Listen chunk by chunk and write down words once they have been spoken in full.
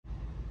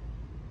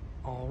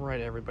All right,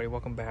 everybody,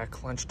 welcome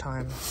back.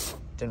 Lunchtime.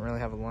 Didn't really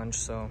have a lunch,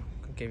 so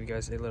I gave you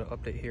guys a little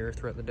update here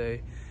throughout the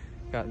day.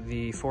 Got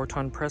the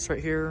 4-ton press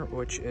right here,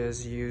 which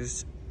is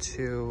used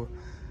to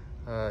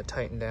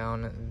tighten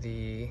down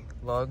the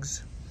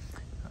lugs.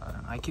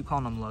 I keep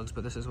calling them lugs,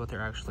 but this is what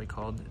they're actually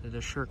called. The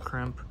sure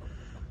crimp.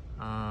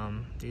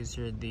 These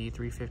are the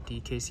 350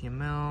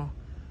 kcml,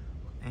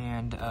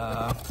 and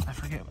I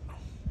forget.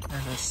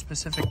 There's a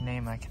specific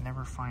name. I can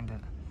never find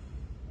it.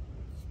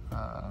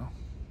 I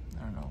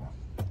don't know.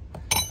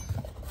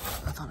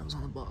 I thought it was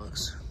on the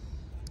box.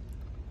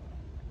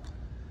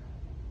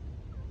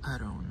 I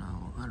don't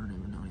know. I don't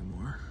even know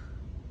anymore.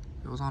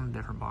 It was on a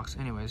different box.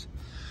 Anyways,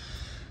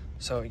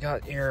 so you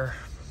got your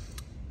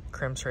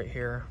crimps right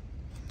here,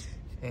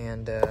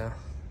 and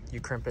you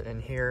crimp it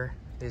in here.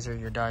 These are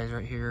your dies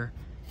right here.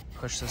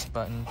 Push this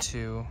button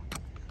to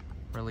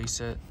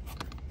release it.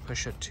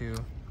 Push it to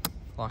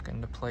lock it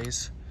into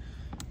place.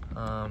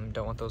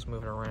 Don't want those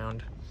moving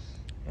around.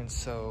 And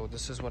so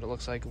this is what it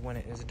looks like when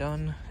it is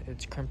done.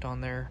 It's crimped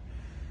on there.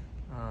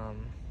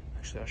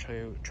 Actually, I'll show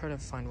you. Try to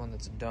find one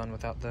that's done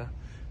without the.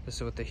 This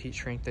is with the heat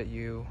shrink that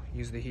you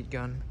use the heat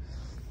gun.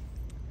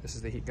 This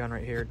is the heat gun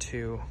right here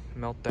to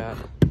melt that,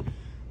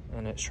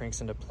 and it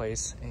shrinks into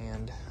place.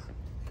 And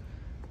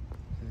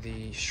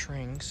the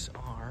shrinks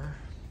are.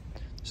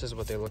 This is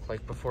what they look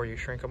like before you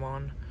shrink them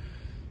on.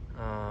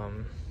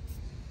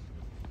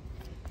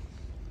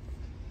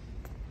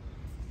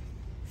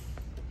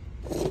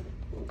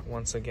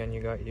 Once again, you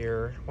got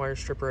your wire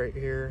stripper right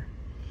here.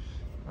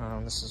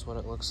 This is what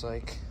it looks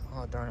like.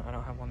 Oh darn it, I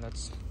don't have one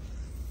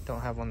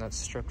that's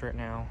stripped right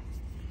now.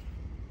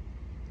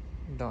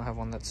 Don't have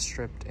one that's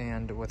stripped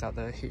and without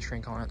the heat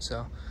shrink on it,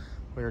 so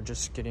we're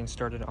just getting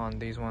started on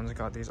these ones.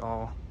 Got these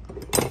all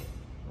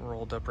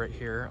rolled up right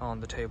here on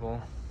the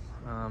table.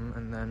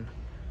 And then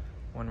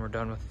when we're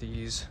done with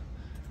these,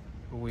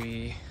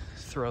 we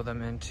throw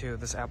them into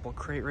this Apple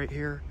crate right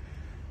here.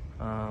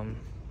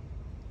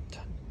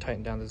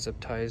 Tighten down the zip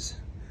ties,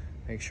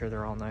 make sure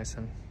they're all nice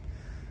and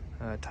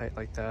tight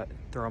like that.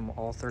 Throw them,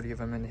 all 30 of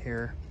them in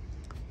here.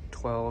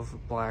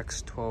 12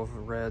 blacks,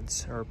 12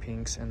 reds or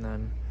pinks, and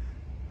then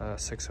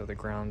 6 of the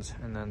grounds.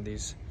 And then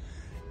these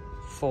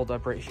fold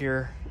up right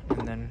here,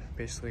 and then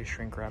basically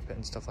shrink wrap it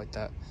and stuff like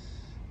that.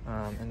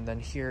 And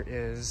then here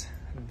is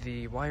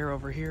the wire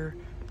over here.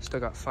 Still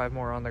got 5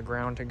 more on the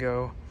ground to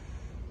go.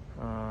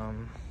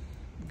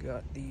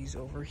 Got these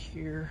over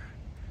here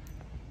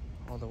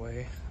all the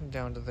way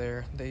down to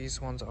there.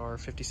 These ones are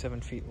 57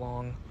 feet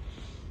long,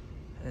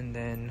 and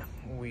then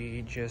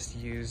we just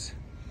use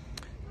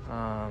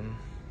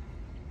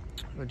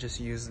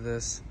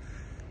this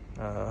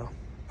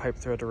pipe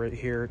thread right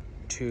here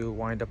to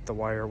wind up the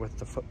wire with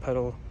the foot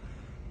pedal.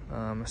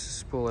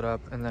 Spool it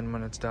up, and then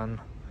when it's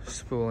done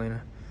spooling,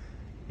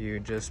 you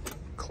just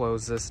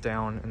close this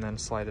down and then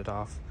slide it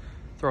off,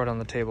 throw it on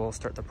the table,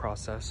 start the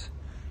process.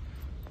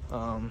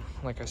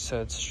 Like I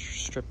said,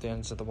 strip the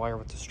ends of the wire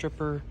with the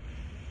stripper,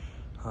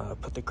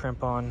 put the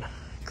crimp on,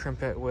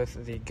 crimp it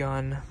with the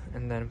gun,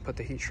 and then put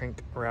the heat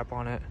shrink wrap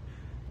on it,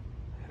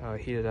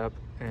 heat it up,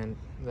 and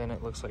then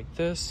it looks like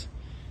this.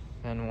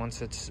 And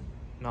once it's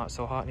not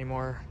so hot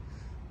anymore,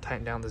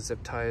 tighten down the zip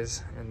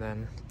ties and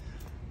then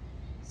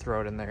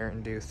throw it in there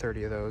and do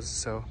 30 of those.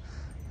 So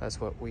that's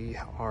what we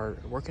are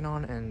working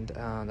on, and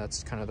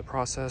that's kind of the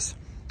process.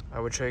 I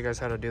would show you guys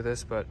how to do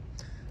this, but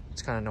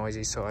it's kind of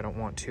noisy, so I don't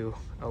want to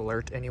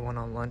alert anyone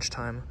on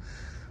lunchtime.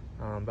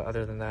 But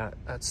other than that,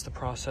 that's the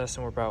process,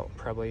 and we're about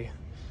probably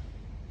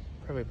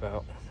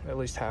about at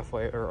least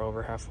halfway or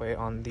over halfway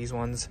on these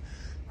ones.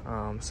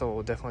 So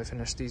we'll definitely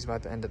finish these by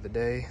the end of the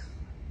day,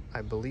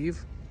 I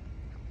believe.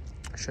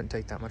 Shouldn't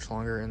take that much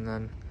longer. And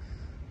then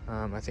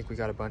I think we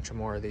got a bunch of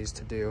more of these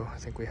to do. I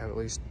think we have at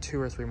least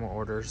 2 or 3 more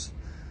orders.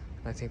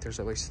 I think there's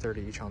at least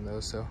 30 each on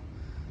those. So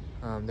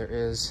there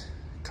is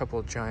a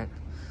couple giant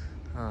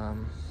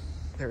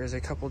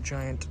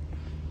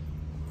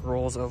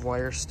rolls of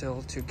wire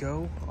still to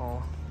go.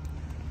 I'll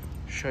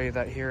show you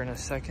that here in a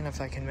second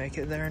if I can make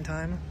it there in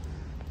time.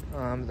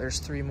 There's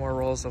 3 more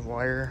rolls of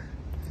wire,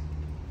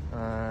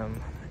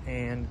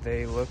 and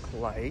they look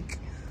like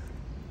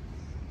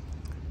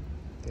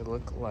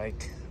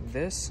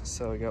this.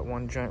 So we got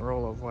 1 giant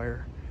roll of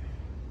wire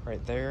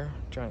right there,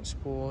 giant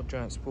spool,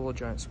 giant spool,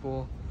 giant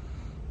spool.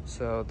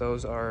 So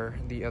those are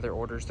the other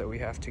orders that we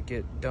have to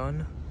get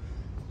done.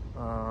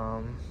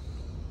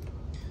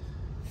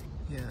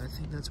 Yeah, I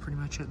think that's pretty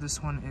much it.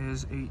 This one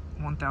is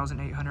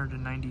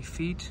 1,890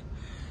 feet.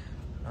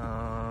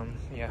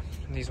 Yeah,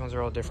 these ones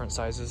are all different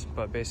sizes,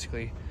 but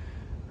basically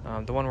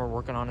the one we're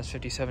working on is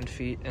 57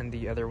 feet, and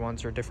the other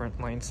ones are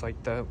different lengths.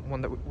 Like the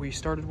one that we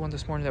started one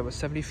this morning that was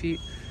 70 feet,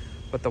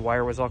 but the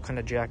wire was all kind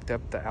of jacked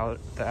up. The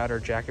outer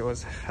jacket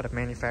had a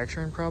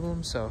manufacturing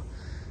problem, so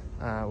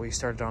we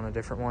started on a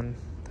different one,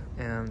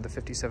 and the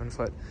 57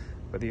 foot,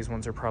 but these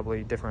ones are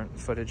probably different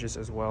footages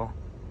as well.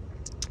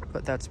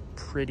 But that's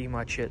pretty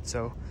much it.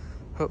 So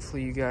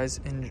hopefully you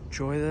guys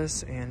enjoy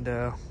this, and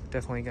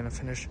definitely gonna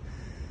finish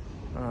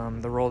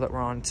the roll that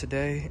we're on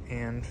today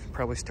and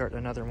probably start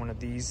another one of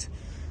these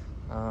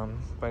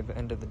by the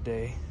end of the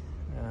day.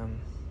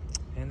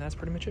 And that's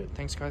pretty much it.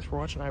 Thanks guys for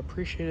watching. I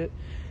appreciate it,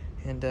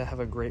 and have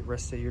a great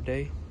rest of your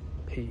day.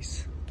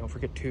 Peace. Don't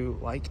forget to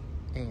like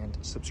and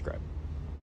subscribe.